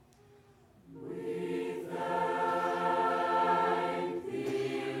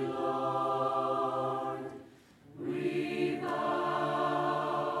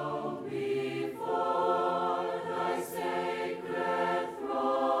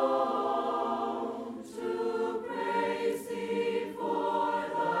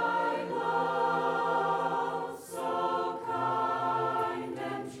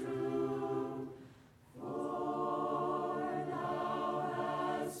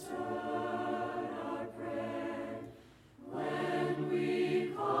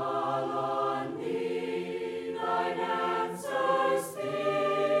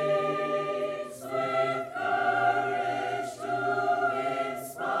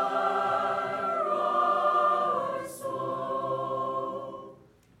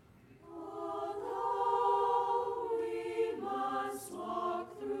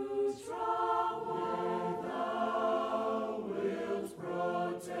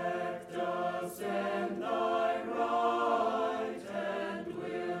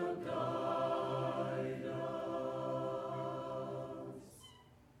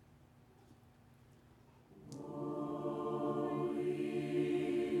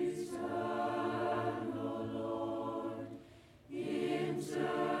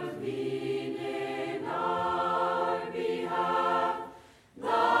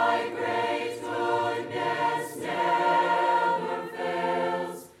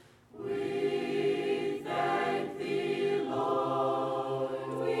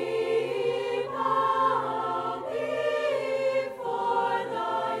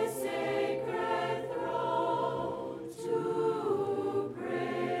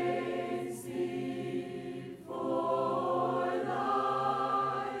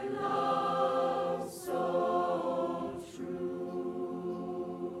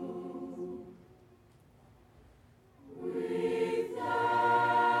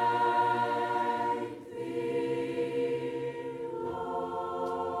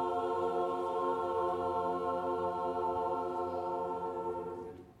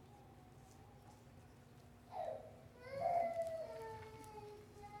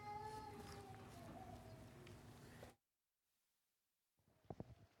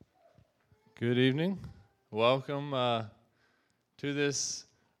Good evening. Welcome to this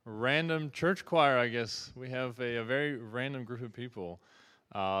random church choir, I guess. We have a very random group of people.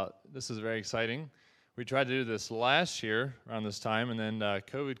 This is very exciting. We tried to do this last year around this time, and then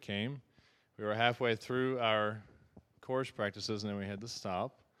COVID came. We were halfway through our chorus practices, and then we had to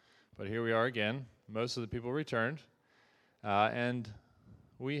stop. But here we are again. Most of the people returned. And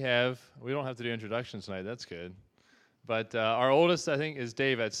we don't have to do introductions tonight. That's good. But our oldest, I think, is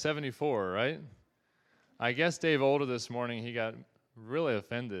Dave at 74, right? I guessed Dave older this morning. He got really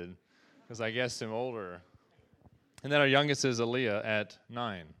offended because I guessed him older. And then our youngest is Aaliyah at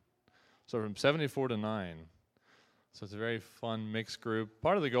 9. So from 74 to 9. So it's a very fun mixed group.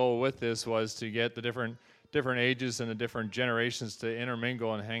 Part of the goal with this was to get the different ages and the different generations to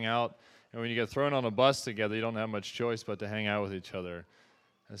intermingle and hang out. And when you get thrown on a bus together, you don't have much choice but to hang out with each other.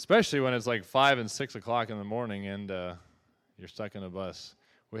 Especially when it's like 5 and 6 o'clock in the morning and you're stuck in a bus.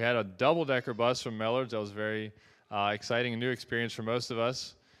 We had a double-decker bus from Mellards. That was very exciting, a new experience for most of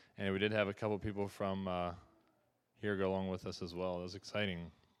us. And we did have a couple people from here go along with us as well. It was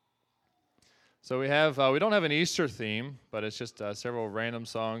exciting. So we don't have an Easter theme, but it's just several random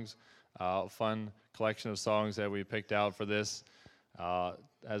songs, fun collection of songs that we picked out for this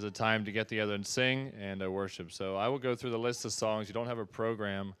as a time to get together and sing and worship. So I will go through the list of songs. You don't have a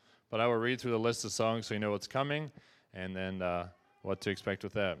program, but I will read through the list of songs so you know what's coming and then what to expect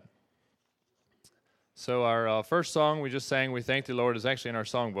with that. So our first song we just sang, We Thank the Lord, is actually in our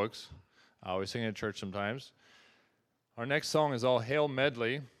songbooks. We sing it in church sometimes. Our next song is All Hail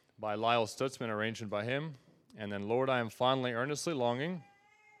Medley by Lyle Stutzman, arranged by him. And then Lord, I Am Fondly, Earnestly Longing,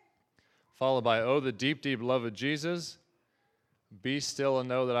 followed by Oh, the Deep, Deep Love of Jesus, Be Still and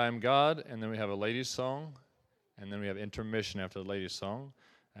Know That I Am God, and then we have a ladies' song, and then we have intermission after the ladies' song.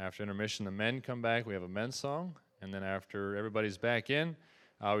 After intermission, the men come back, we have a men's song, and then after everybody's back in,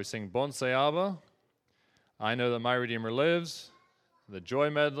 we sing Bon Seaba, I Know That My Redeemer Lives, the Joy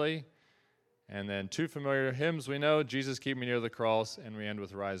Medley, and then two familiar hymns we know, Jesus Keep Me Near the Cross, and we end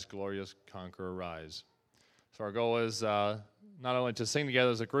with Rise Glorious Conqueror Rise. So our goal is not only to sing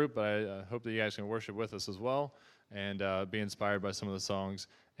together as a group, but I hope that you guys can worship with us as well, and be inspired by some of the songs,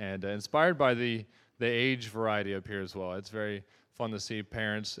 and inspired by the age variety up here as well. It's very fun to see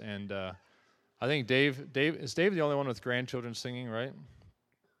parents, and I think Dave is Dave the only one with grandchildren singing, right?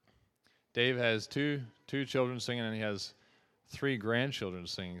 Dave has two children singing, and he has 3 grandchildren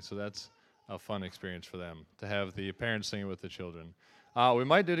singing, so that's a fun experience for them to have the parents singing with the children. We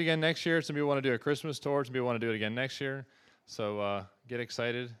might do it again next year. Some people want to do a Christmas tour. Some people want to do it again next year. So get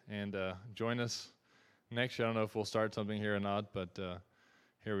excited and join us next year. I don't know if we'll start something here or not, but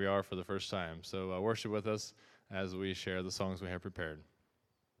here we are for the first time. So worship with us as we share the songs we have prepared.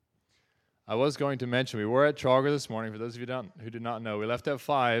 I was going to mention we were at Trauger this morning. For those of you who do not know, we left at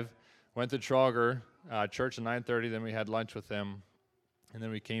 5, went to Trauger church at 9:30. Then we had lunch with them, and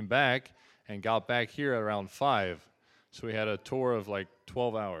then we came back and got back here at around 5. So we had a tour of like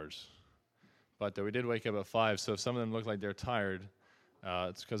 12 hours. But we did wake up at 5, so if some of them look like they're tired,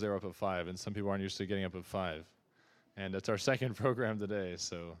 it's because they were up at 5, and some people aren't used to getting up at 5. And it's our second program today,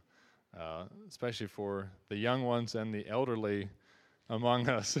 so especially for the young ones and the elderly among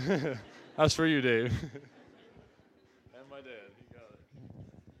us. That's for you, Dave. And my dad, he got it.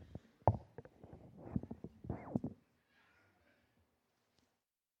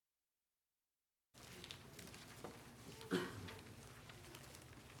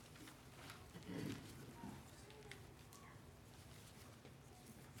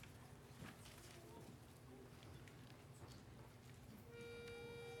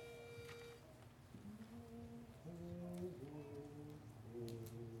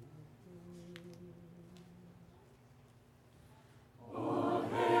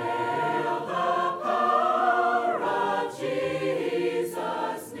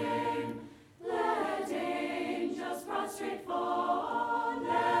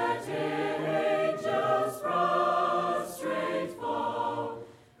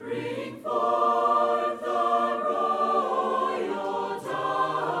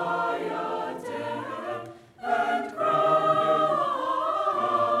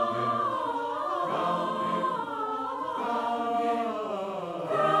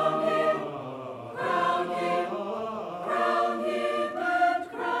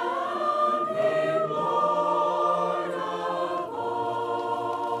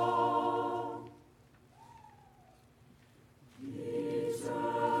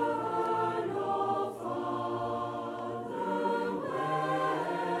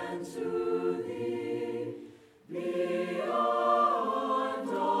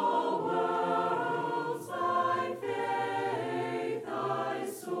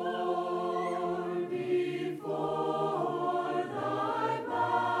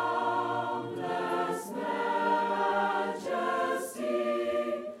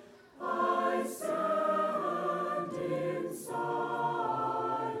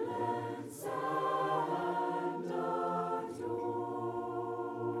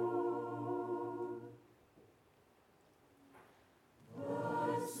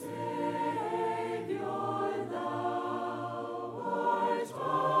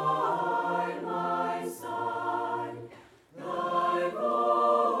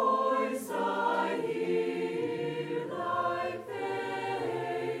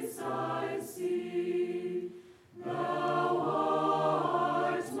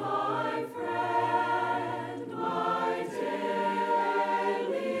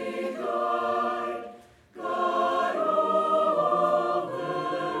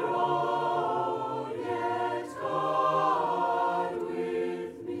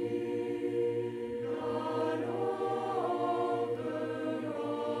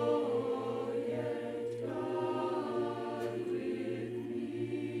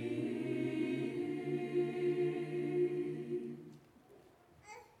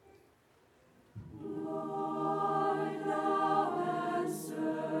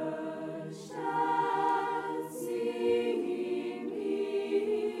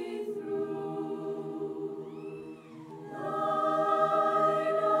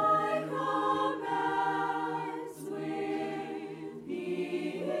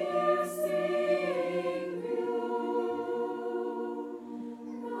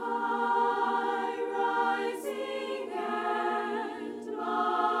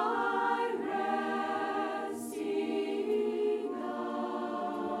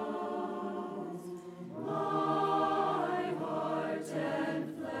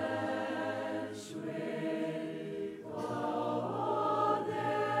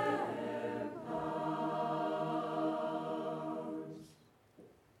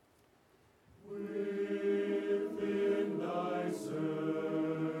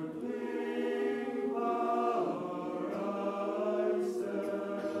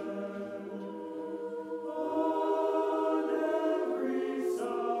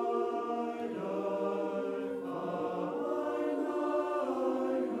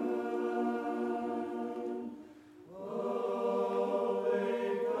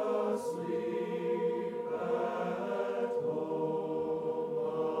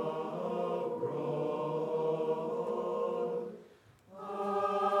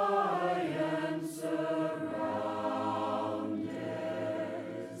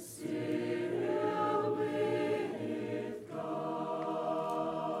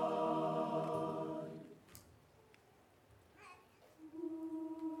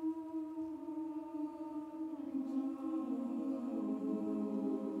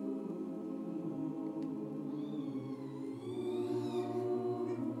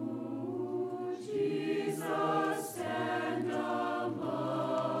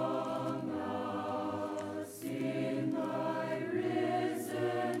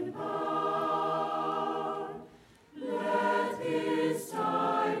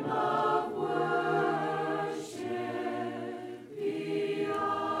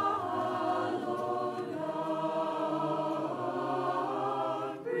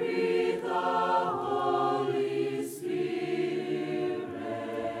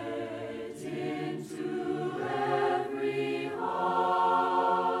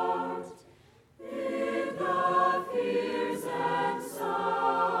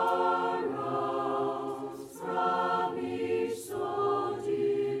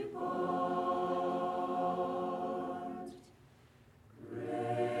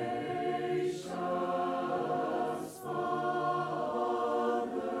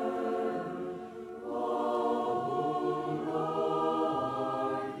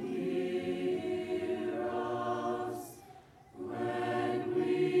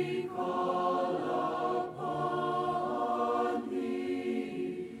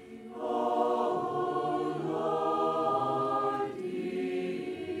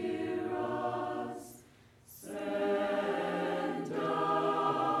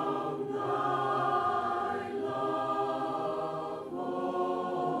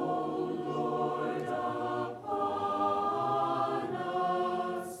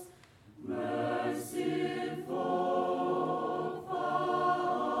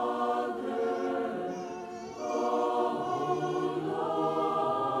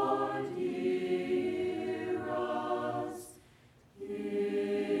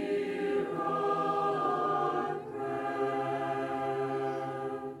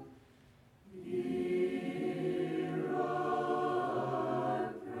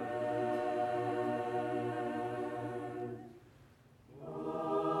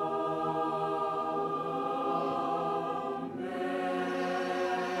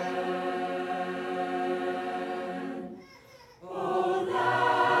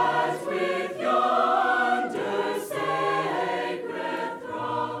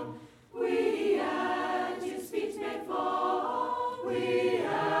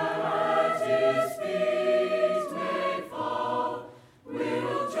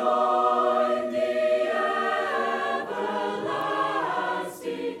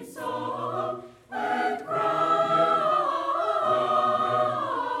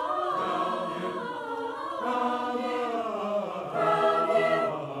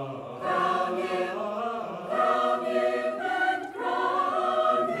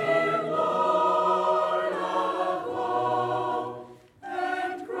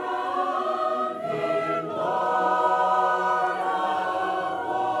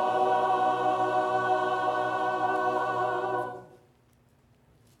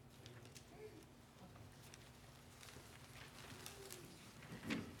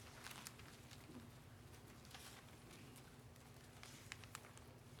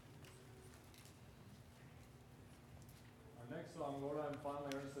 song, Lord, I'm fondly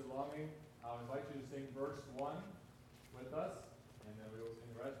earnestly longing. I'll invite you to sing verse 1 with us, and then we will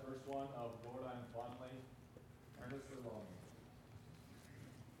sing the rest. Verse 1 of Lord, I'm fondly earnestly longing.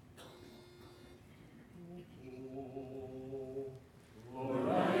 Lord,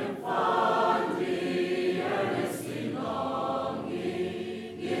 I am fondly earnestly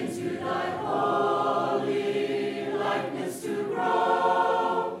longing into thy holy likeness to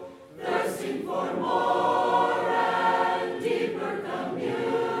grow, thirsting for more and deeper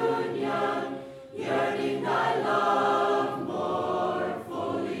communion, yearning thy love more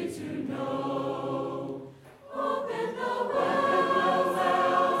fully to know. Open the way.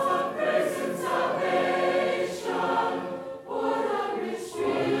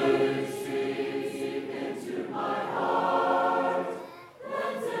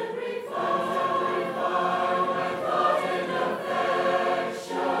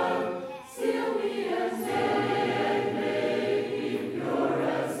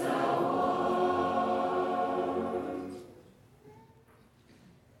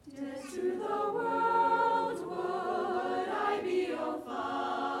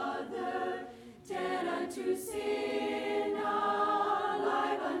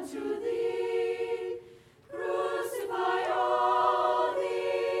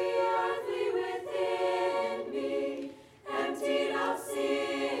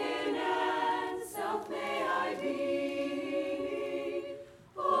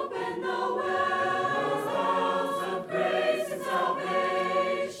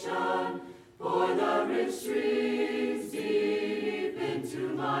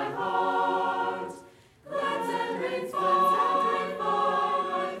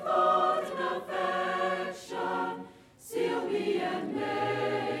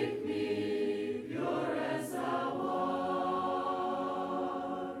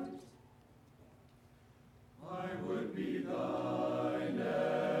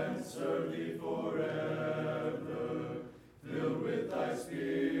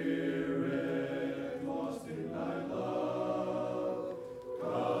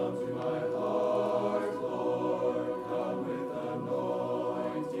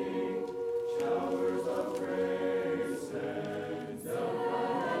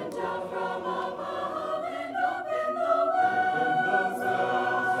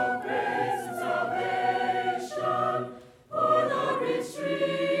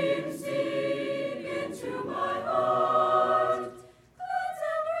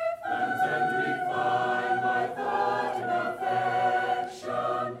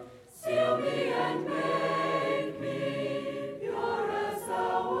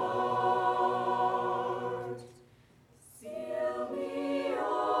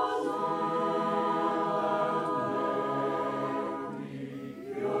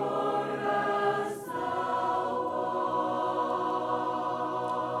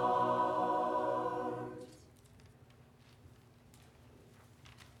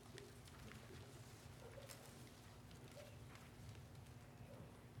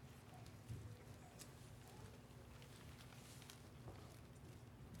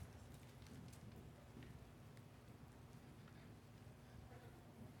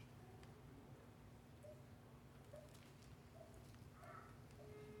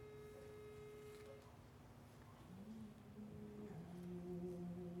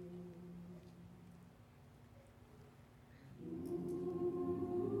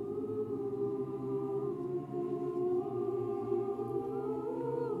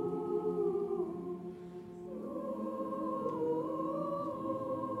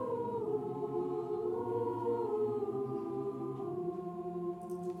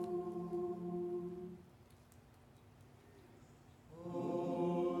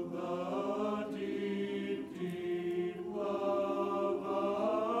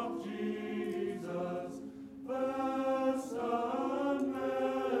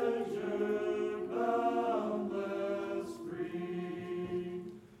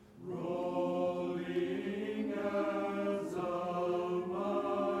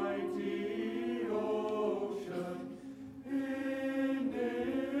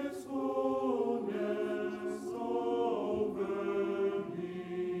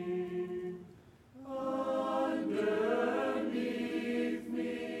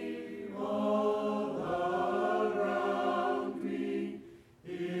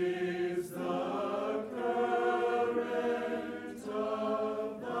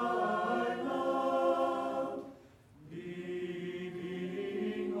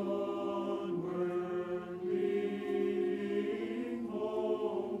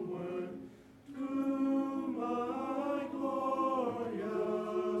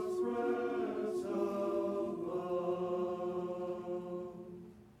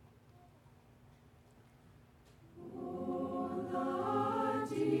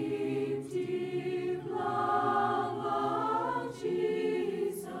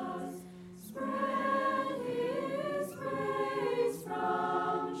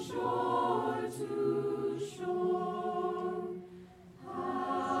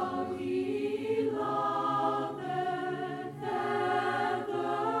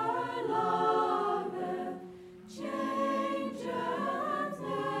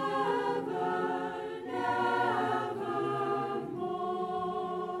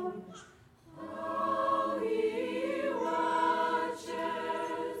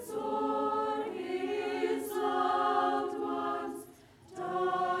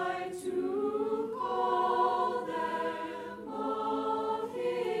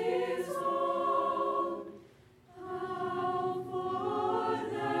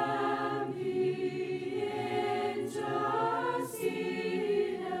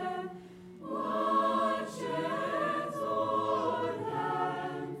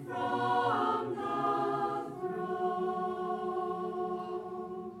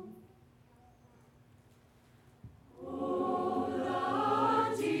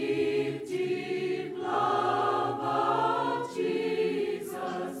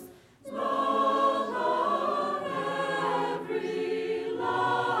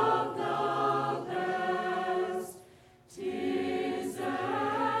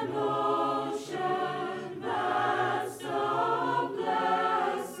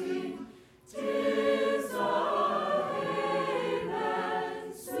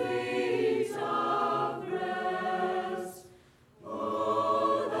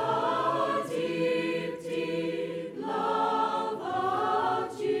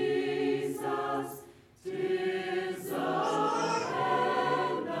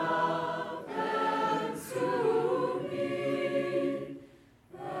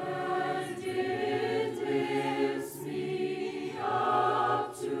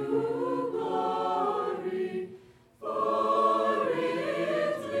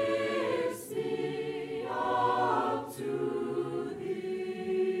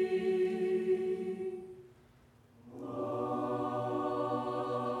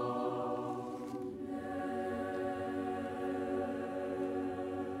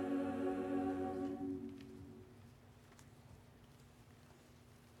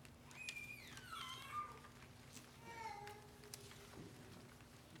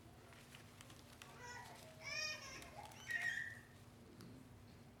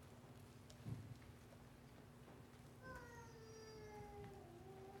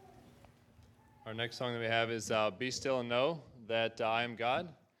 Our next song that we have is Be Still and Know That I Am God.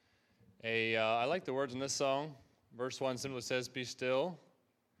 I like the words in this song. Verse 1 simply says, Be still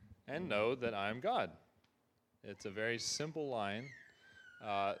and know that I am God. It's a very simple line,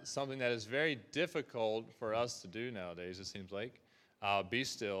 something that is very difficult for us to do nowadays, it seems like. Be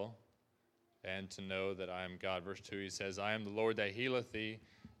still and to know that I am God. Verse 2, he says, I am the Lord that healeth thee.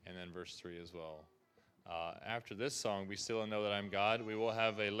 And then verse 3 as well. After this song, Be Still and Know That I Am God, we will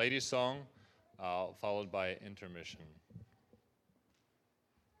have a ladies' song followed by intermission.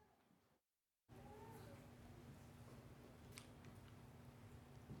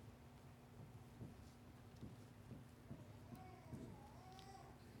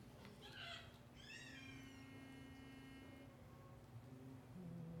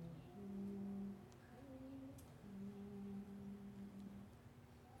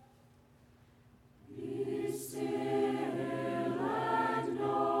 Be still and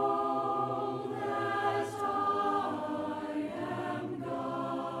know that I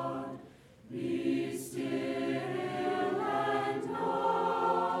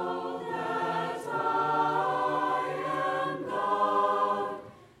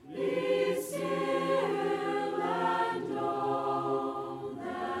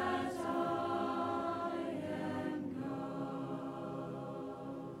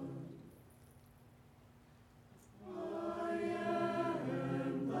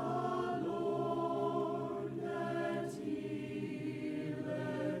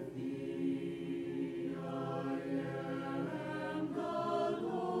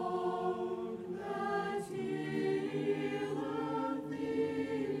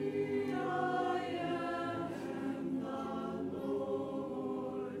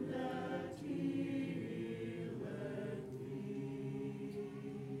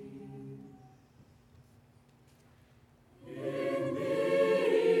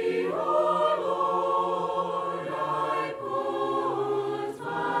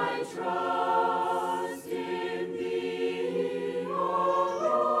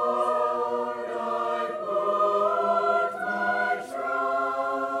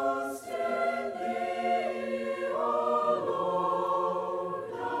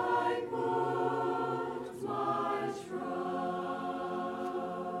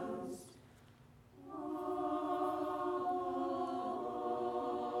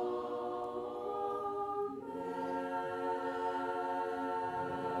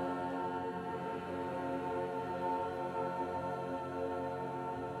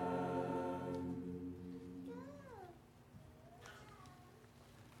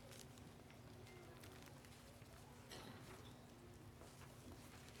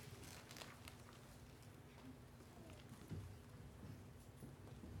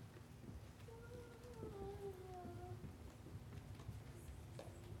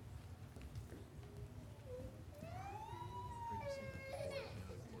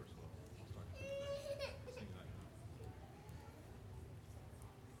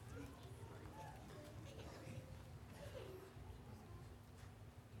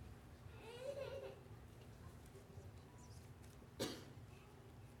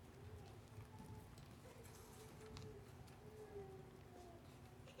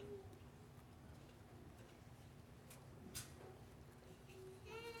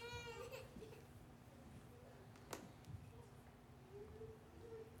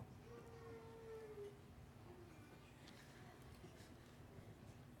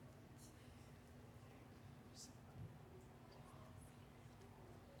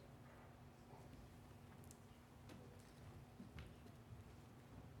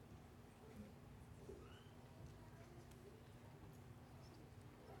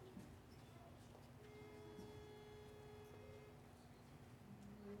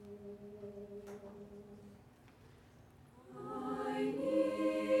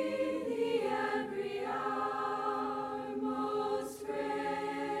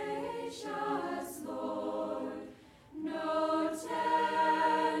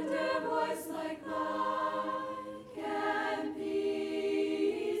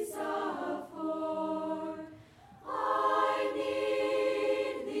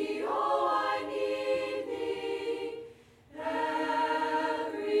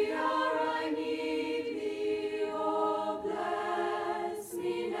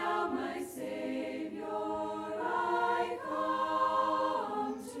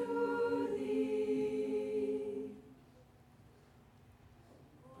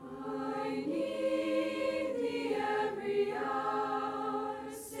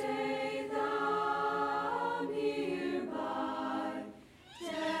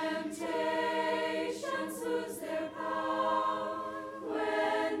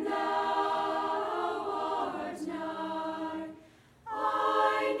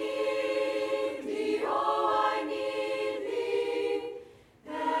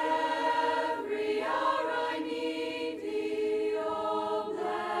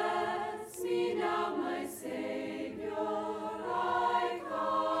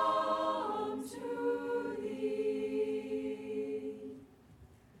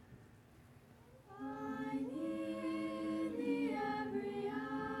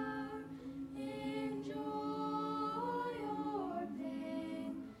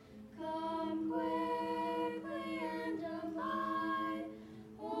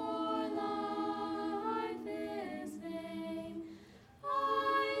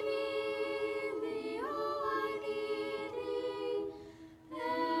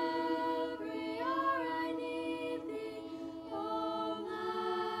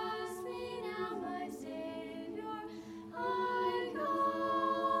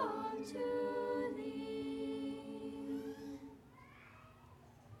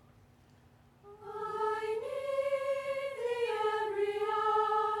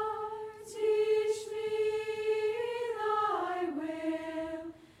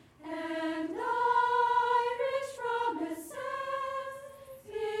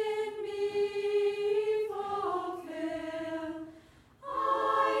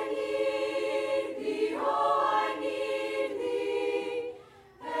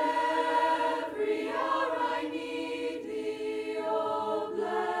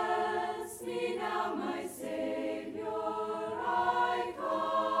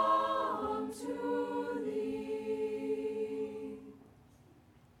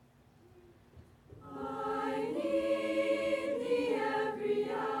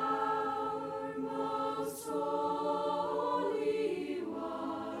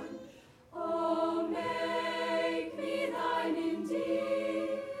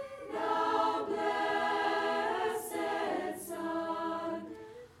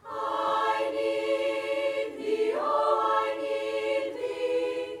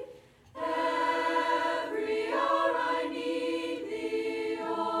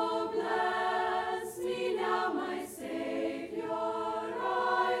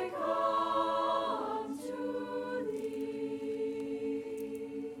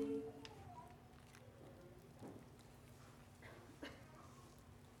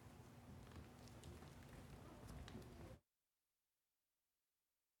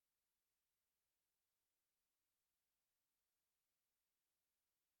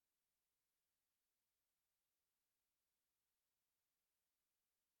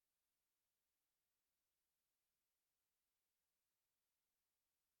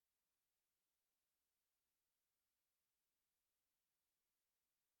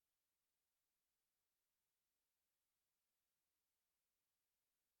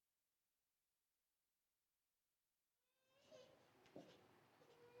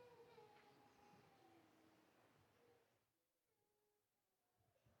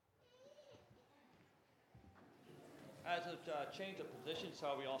As a change of position,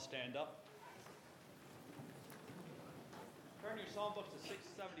 so we all stand up. Turn your psalm books to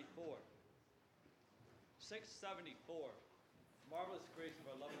 674. 674. Marvelous grace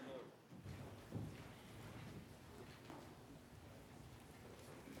of our loving Lord.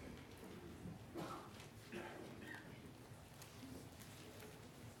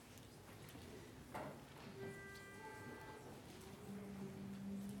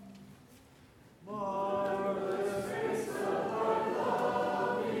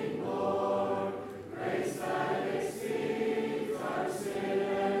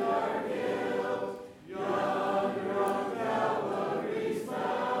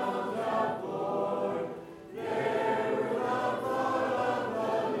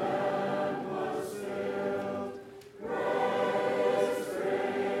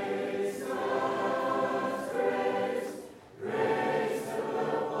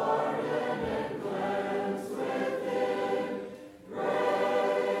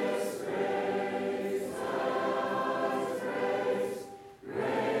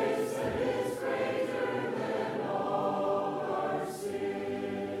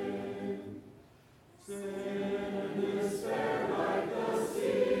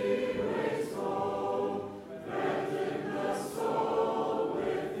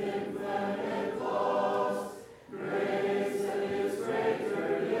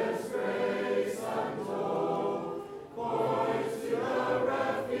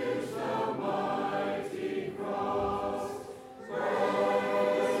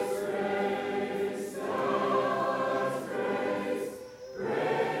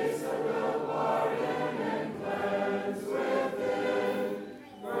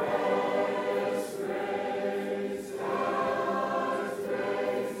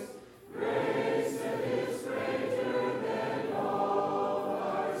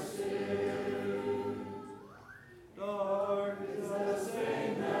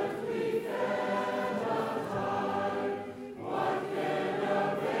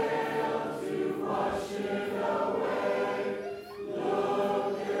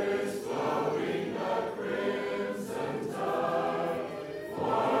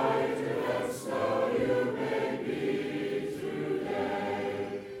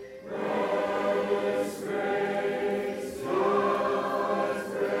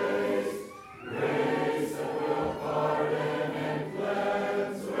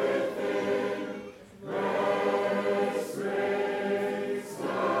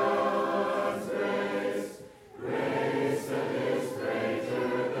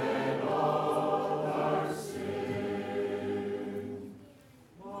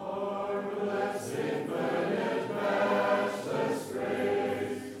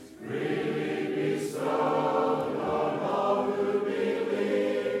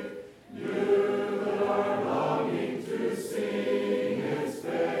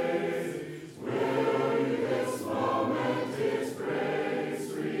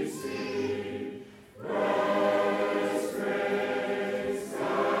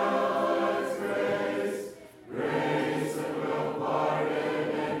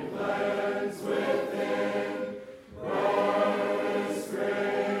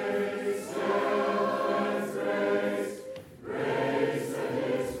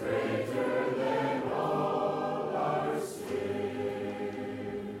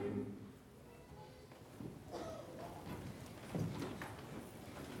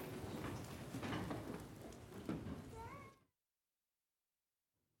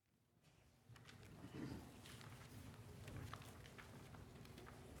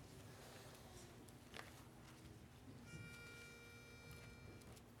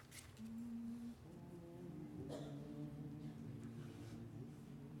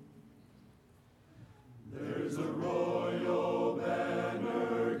 There's a royal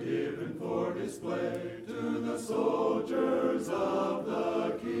banner given for display to the soldiers of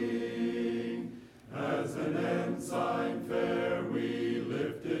the King. As an ensign fair we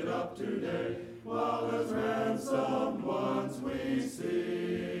lift it up today, while as ransomed ones we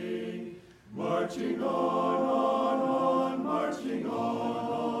sing. Marching on, marching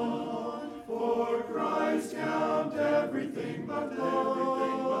on, for Christ count everything but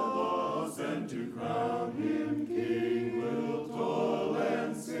loss, and to crown him King will toil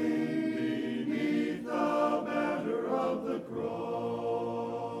and sing beneath the banner of the cross.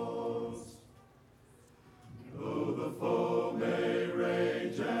 Though the foe may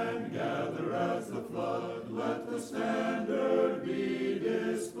rage and gather as the flood, let the standard be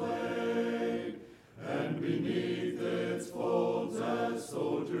displayed, and beneath its folds as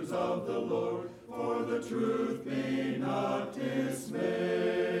soldiers of the Lord, for the truth be not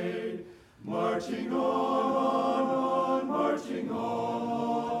dismayed. Marching on, marching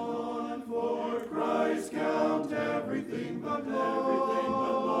on, for Christ count everything but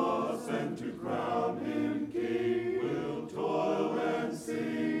loss, and to crown him King will toil and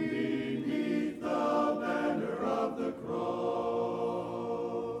sing beneath the banner of the cross.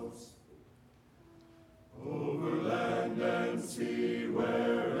 Over land and sea,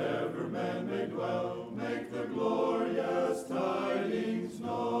 wherever men may dwell, make the glorious tidings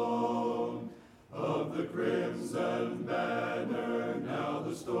known. Of the crimson banner now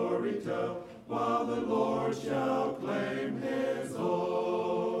the story tell, while the Lord shall claim his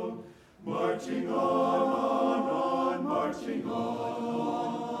own. Marching on, marching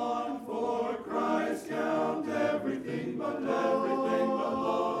on, for Christ count everything but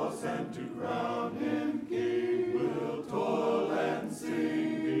loss, and to crown him King will toil and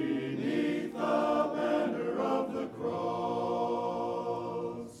sing beneath the banner of the cross.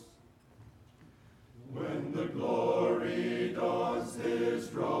 When the glory dawns, 'tis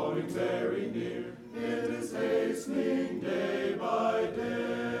drawing very near, it is hastening day by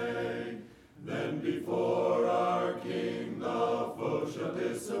day. Then before our King the foe shall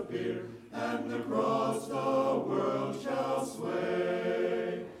disappear, and the cross the world shall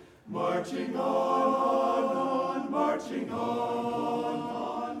sway. Marching on, marching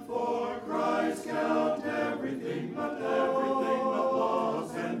on, for Christ count everything but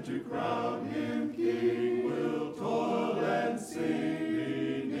loss, and to crown him King will toil and sing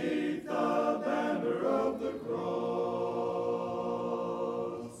beneath the banner of the cross.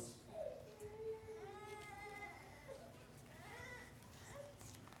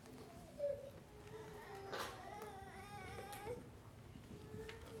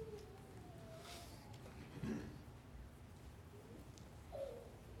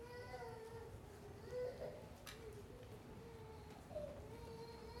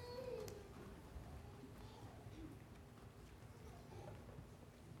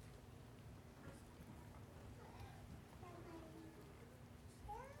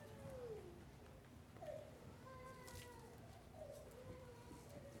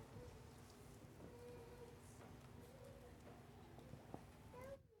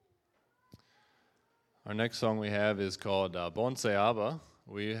 Our next song we have is called Bonse Abba.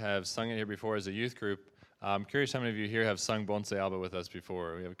 We have sung it here before as a youth group. I'm curious how many of you here have sung Bonse Abba with us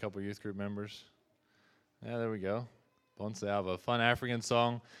before. We have a couple youth group members. Yeah, there we go. Bonse Abba, fun African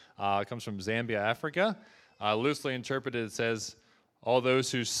song. It comes from Zambia, Africa. Loosely interpreted, it says, all those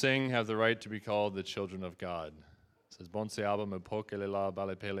who sing have the right to be called the children of God. It says, Bonse Abba Mupokelela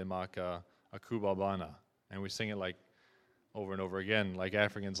Balepele Maka Akubabana. And we sing it like over and over again, like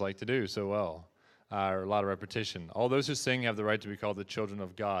Africans like to do so well. A lot of repetition. All those who sing have the right to be called the children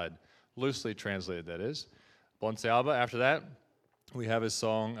of God. Loosely translated, that is. Bonse Abba. After that, we have his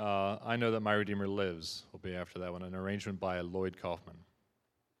song, I Know That My Redeemer Lives, will be after that one, an arrangement by Lloyd Kaufman.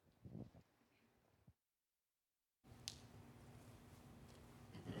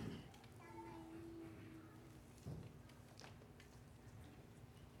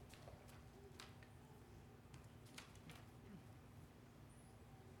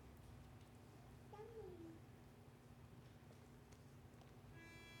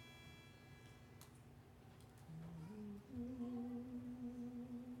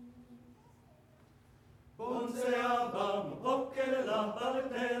 Bonse Abba, Mupokelela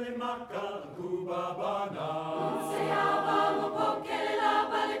Balepele Maka Akubabana. Bonse Abba, Mupokelela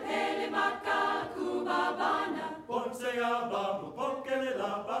Balepele Maka Akubabana. Bonse Abba,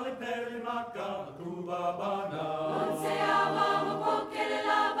 Mupokelela Balepele Maka Akubabana. Bonse Abba,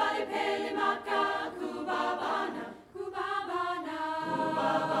 Mupokelela Balepele Maka Akubabana. Kubabana,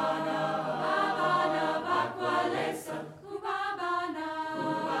 Kubabana, Kubabana, Bakwalesa. Kubabana,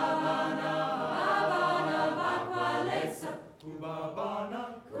 Kubabana, Kubabana, Bakwalesa. Kubabana,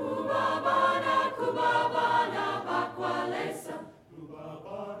 Kubabana, Kubabana, Bakwalesa.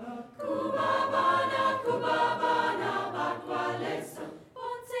 Kubabana, Kubabana, Kubabana, Bakwalesa.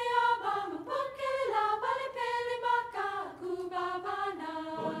 Bonse Abba, Mupokelela Balepele Maka Akubabana.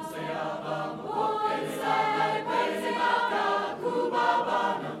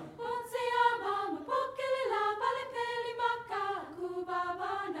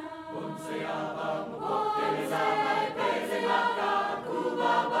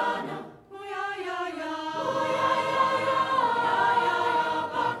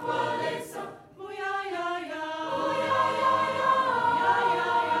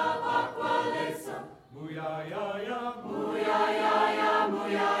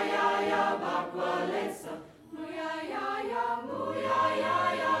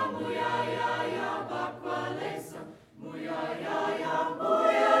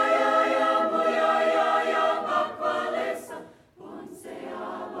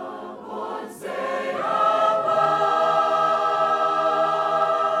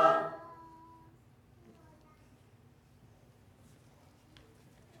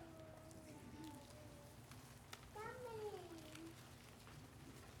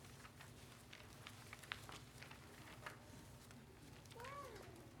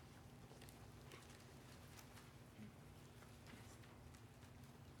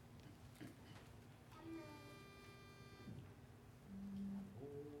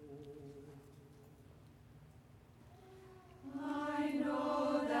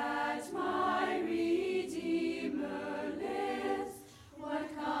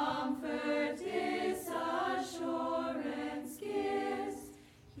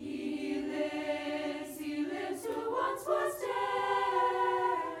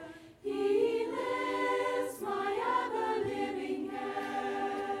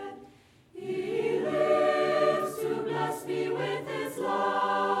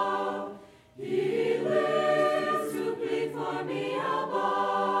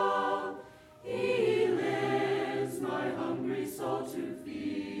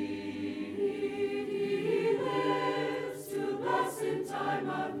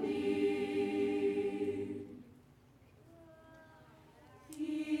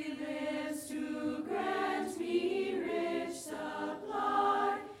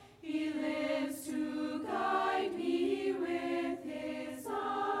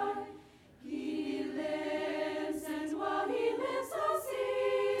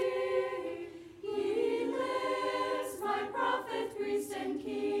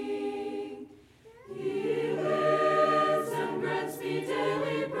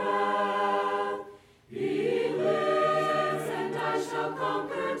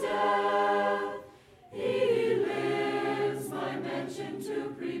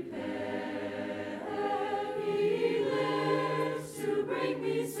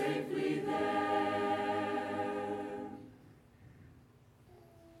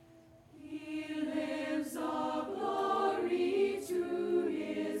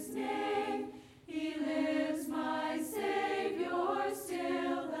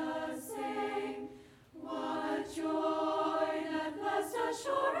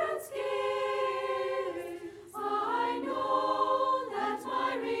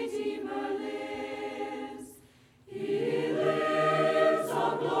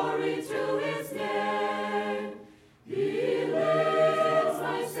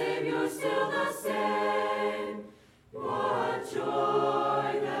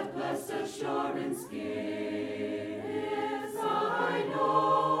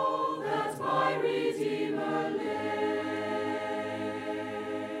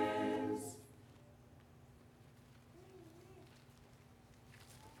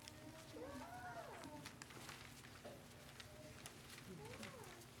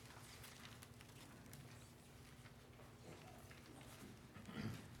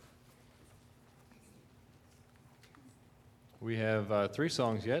 We have 3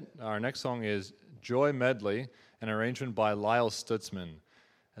 songs yet. Our next song is Joy Medley, an arrangement by Lyle Stutzman.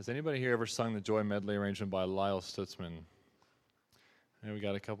 Has anybody here ever sung the Joy Medley arrangement by Lyle Stutzman? And we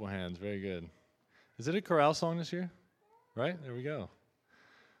got a couple hands. Very good. Is it a chorale song this year? Right? There we go.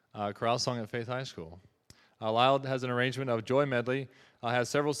 Chorale song at Faith High School. Lyle has an arrangement of Joy Medley. Has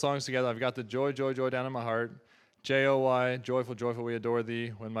several songs together. I've got the Joy, Joy, Joy down in my heart. J-O-Y, Joyful, Joyful, we adore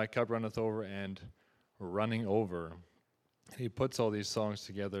thee, when my cup runneth over, and running over. He puts all these songs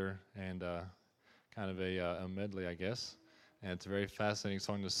together and kind of a medley, I guess. And it's a very fascinating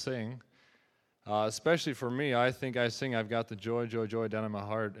song to sing. Especially for me, I think I sing I've got the joy, joy, joy down in my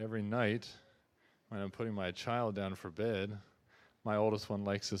heart every night when I'm putting my child down for bed. My oldest one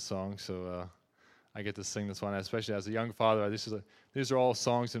likes this song, so I get to sing this one, especially as a young father. These are all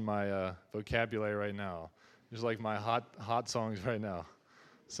songs in my vocabulary right now. These are like my hot songs right now.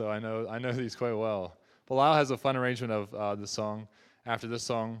 So I know these quite well. But Lyle has a fun arrangement of the song. After this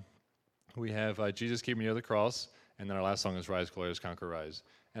song, we have Jesus Keep Me Near the Cross, and then our last song is Rise, Glorious, Conquer, Rise.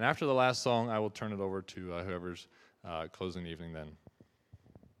 And after the last song, I will turn it over to whoever's closing the evening then.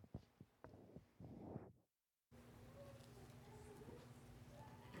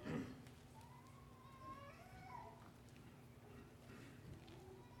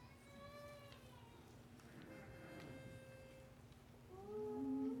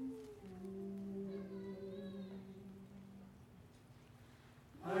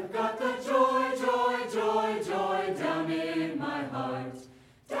 I've got the joy, joy, joy, joy down in my heart.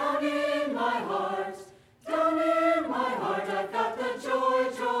 Down in my heart. Down in my heart. I've got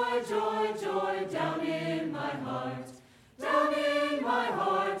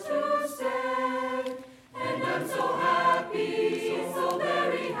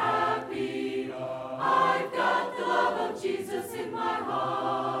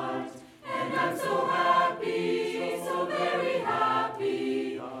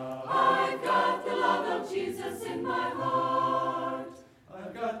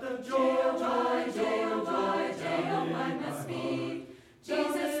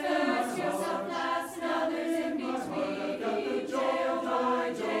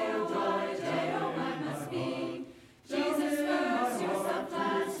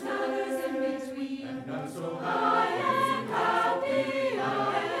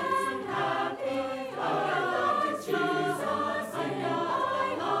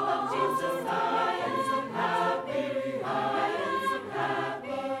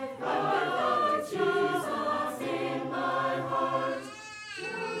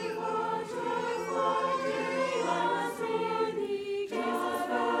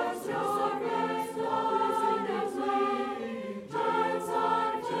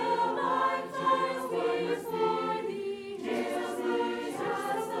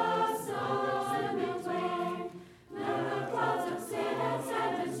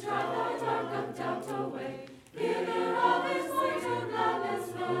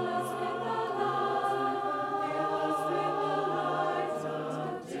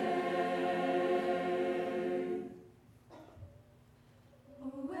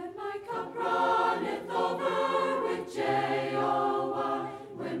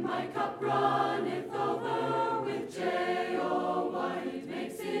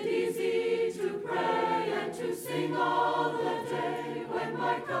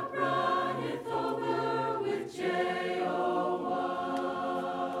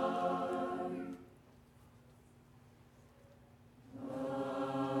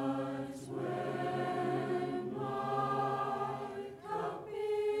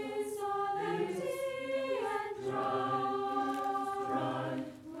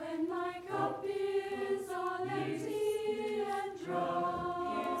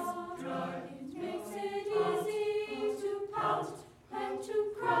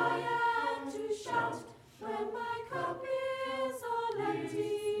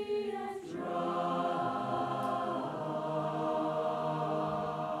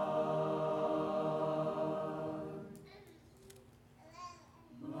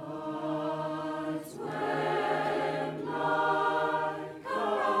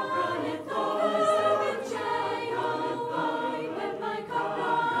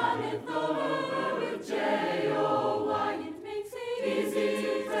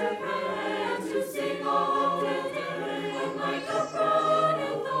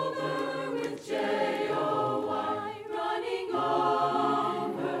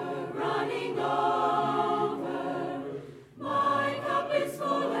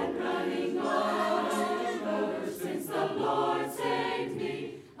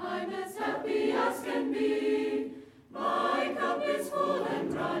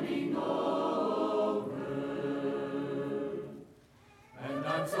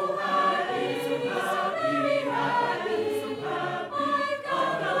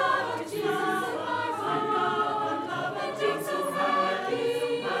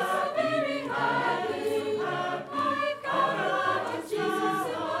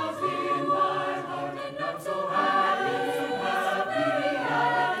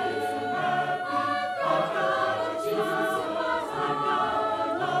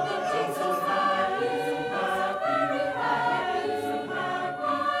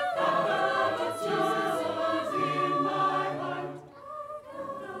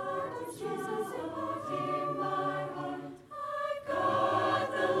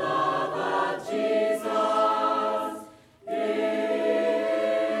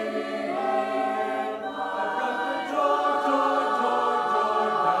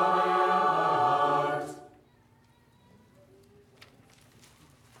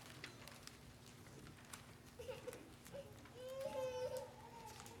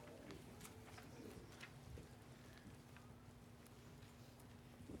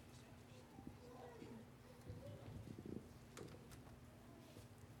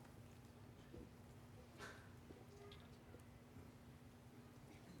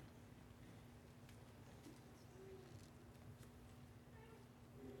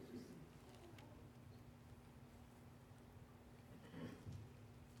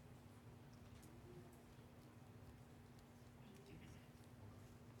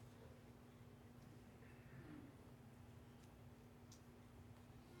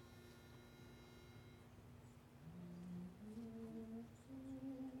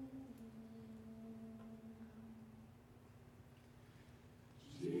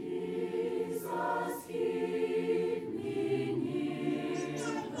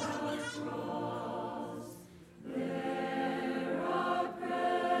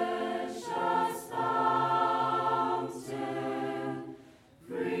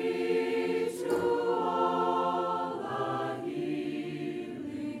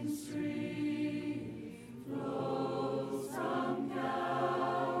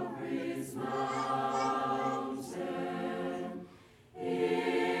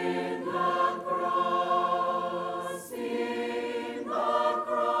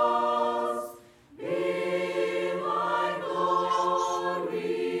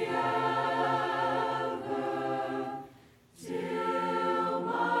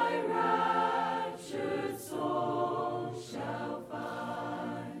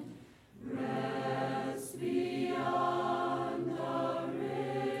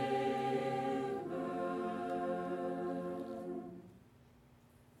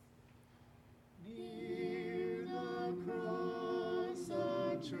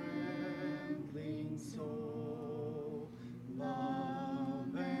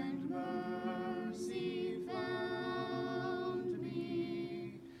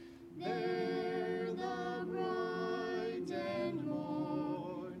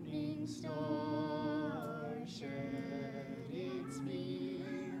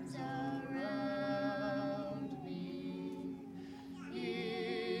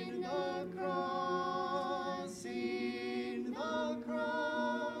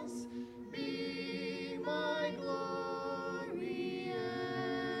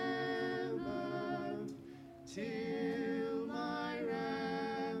till my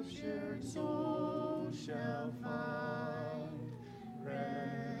raptured soul shall find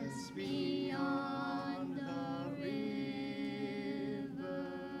rest beyond the river.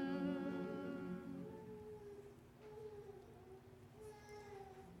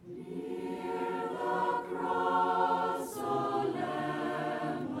 Near the cross, O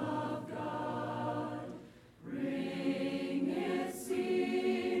Lamb of God, bring its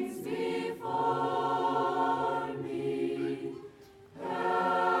scenes before me.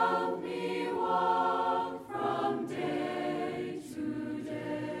 Help me walk from day to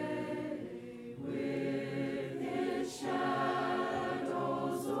day with its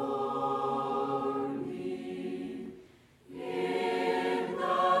shadows o'er me. In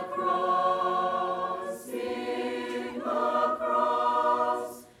the cross,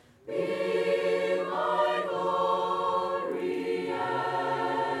 be my glory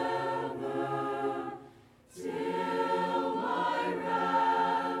ever, till my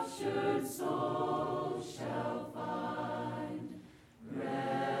raptured soul shall find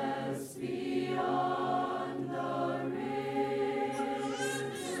rest beyond the river.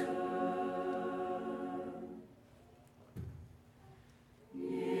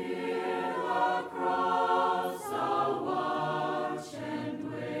 Near the cross I'll watch and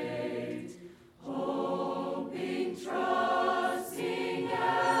wait, hoping, trusting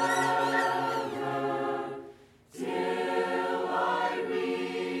ever, till I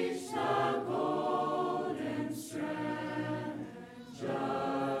reach the golden strand,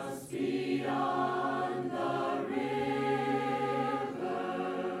 just beyond the river.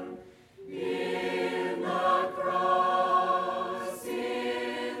 In the cross,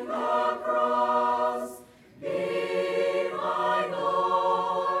 be my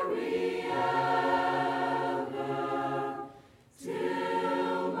glory ever,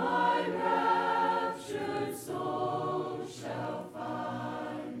 till my raptured soul shall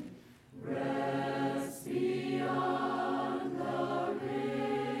find rest beyond the river.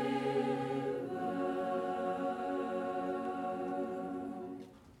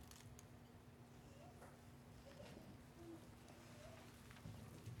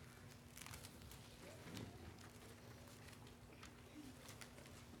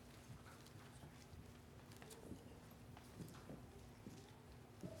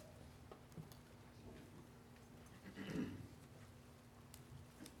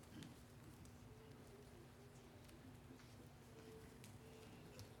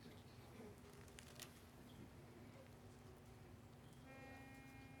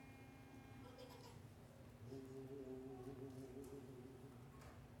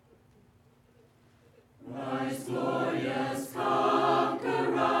 Rise, glorious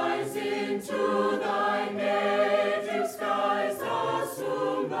conqueror, rise into thy native skies,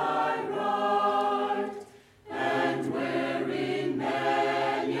 assume thy right, and wherein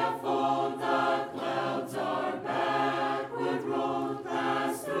many a fold the clouds are backward rolled,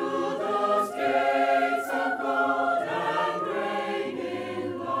 pass through those gates of gold and reign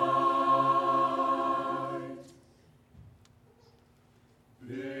in light.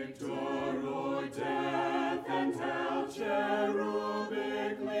 Victor o'er death and hell,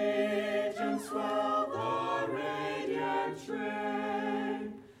 cherubic legions swell the radiant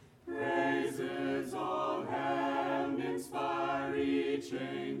train. Praises all heaven inspire, each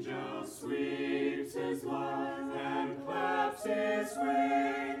angel sweeps his line and claps his wings.